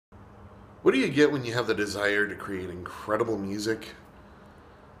What do you get when you have the desire to create incredible music,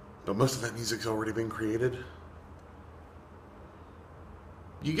 but most of that music's already been created?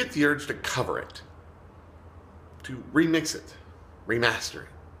 You get the urge to cover it, to remix it, remaster it,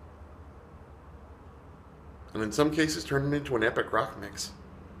 and in some cases turn it into an epic rock mix.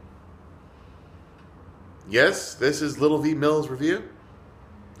 Yes, this is LittleVMills review.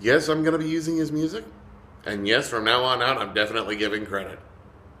 Yes, I'm going to be using his music. And yes, from now on out, I'm definitely giving credit.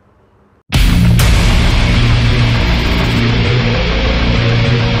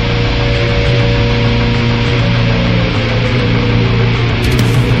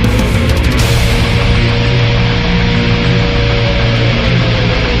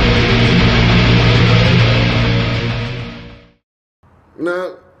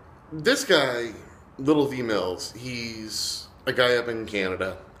 Now, this guy, LittleVMills, he's a guy up in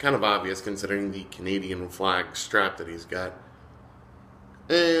Canada. Kind of obvious considering the Canadian flag strap that he's got.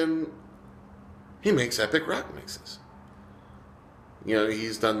 And he makes epic rock mixes. You know,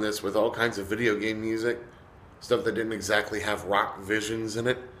 he's done this with all kinds of video game music, stuff that didn't exactly have rock visions in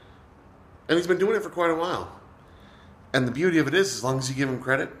it. And he's been doing it for quite a while. And the beauty of it is, as long as you give him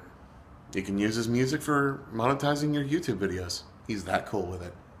credit, you can use his music for monetizing your YouTube videos. He's that cool with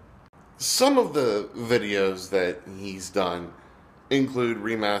it. Some of the videos that he's done include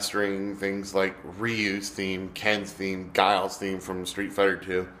remastering things like Ryu's theme, Ken's theme, Guile's theme from Street Fighter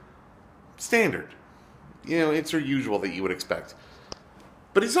 2. Standard. You know, it's your usual that you would expect.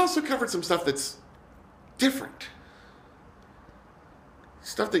 But he's also covered some stuff that's different.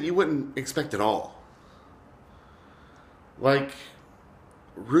 Stuff that you wouldn't expect at all. Like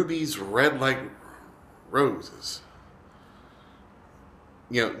Ruby's Red Like Roses.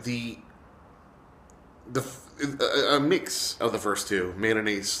 You know, a mix of the first two, made in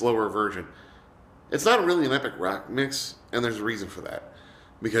a slower version. It's not really an epic rock mix, and there's a reason for that.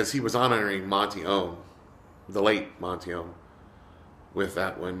 Because he was honoring Monty Ohm, the late Monty Ohm, with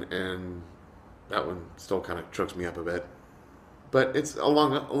that one, and that one still kind of chokes me up a bit. But it's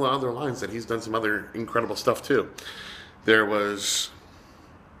along other lines that he's done some other incredible stuff too. There was,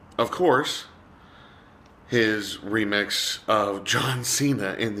 of course, his remix of John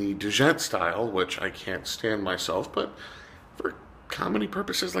Cena in the Deject style, which I can't stand myself, but for comedy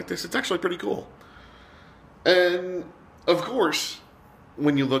purposes like this, it's actually pretty cool. And, of course,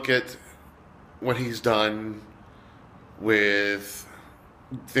 when you look at what he's done with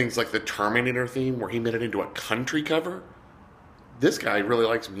things like the Terminator theme, where he made it into a country cover, this guy really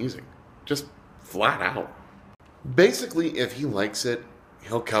likes music. Just flat out. Basically, if he likes it,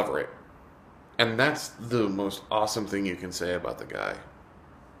 he'll cover it. And that's the most awesome thing you can say about the guy.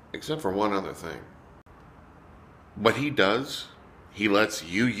 Except for one other thing. What he does, he lets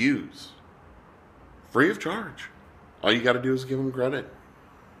you use. Free of charge. All you gotta do is give him credit.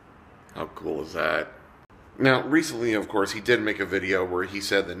 How cool is that? Now, recently, of course, he did make a video where he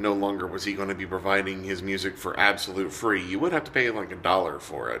said that no longer was he going to be providing his music for absolute free. You would have to pay like $1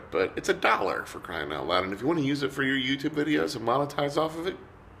 for it, but it's $1 for crying out loud. And if you want to use it for your YouTube videos and monetize off of it,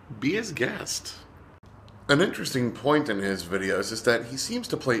 be his guest. An interesting point in his videos is that he seems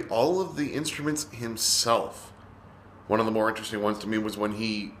to play all of the instruments himself. One of the more interesting ones to me was when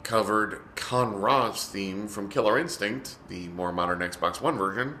he covered Con Ra's theme from Killer Instinct, the more modern Xbox One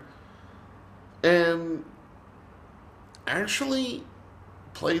version, and actually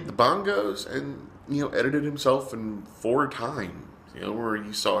played the bongos and, you know, edited himself in 4 times. You know, where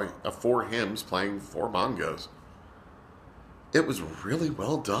you saw 4 hymns playing 4 bongos. It was really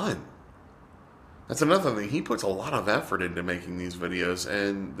well done. That's another thing. He puts a lot of effort into making these videos,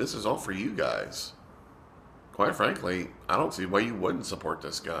 and this is all for you guys. Quite frankly, I don't see why you wouldn't support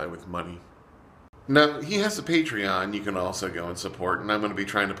this guy with money. Now, he has a Patreon you can also go and support, and I'm going to be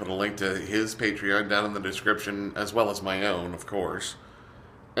trying to put a link to his Patreon down in the description, as well as my own, of course.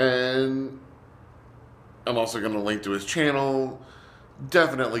 And I'm also going to link to his channel.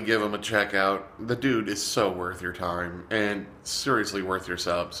 Definitely give him a check out. The dude is so worth your time, and seriously worth your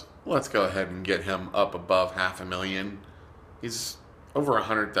subs. Let's go ahead and get him up above 500,000. He's over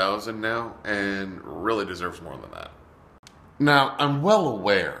 100,000 now, and really deserves more than that. Now, I'm well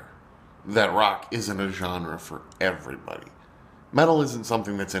aware that rock isn't a genre for everybody. Metal isn't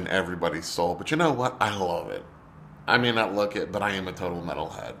something that's in everybody's soul, but you know what? I love it. I may not look it, but I am a total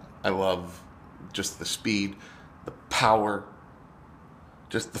metalhead. I love just the speed, the power,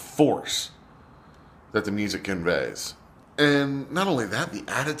 just the force that the music conveys. And not only that, the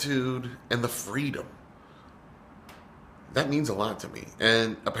attitude and the freedom. That means a lot to me.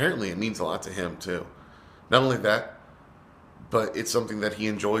 And apparently it means a lot to him too. Not only that, but it's something that he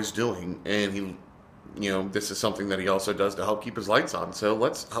enjoys doing, and he this is something that he also does to help keep his lights on. So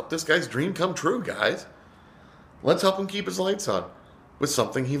let's help this guy's dream come true, guys. Let's help him keep his lights on with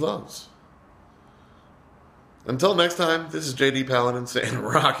something he loves. Until next time, this is JDPaladin saying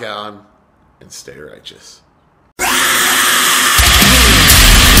rock on and stay righteous.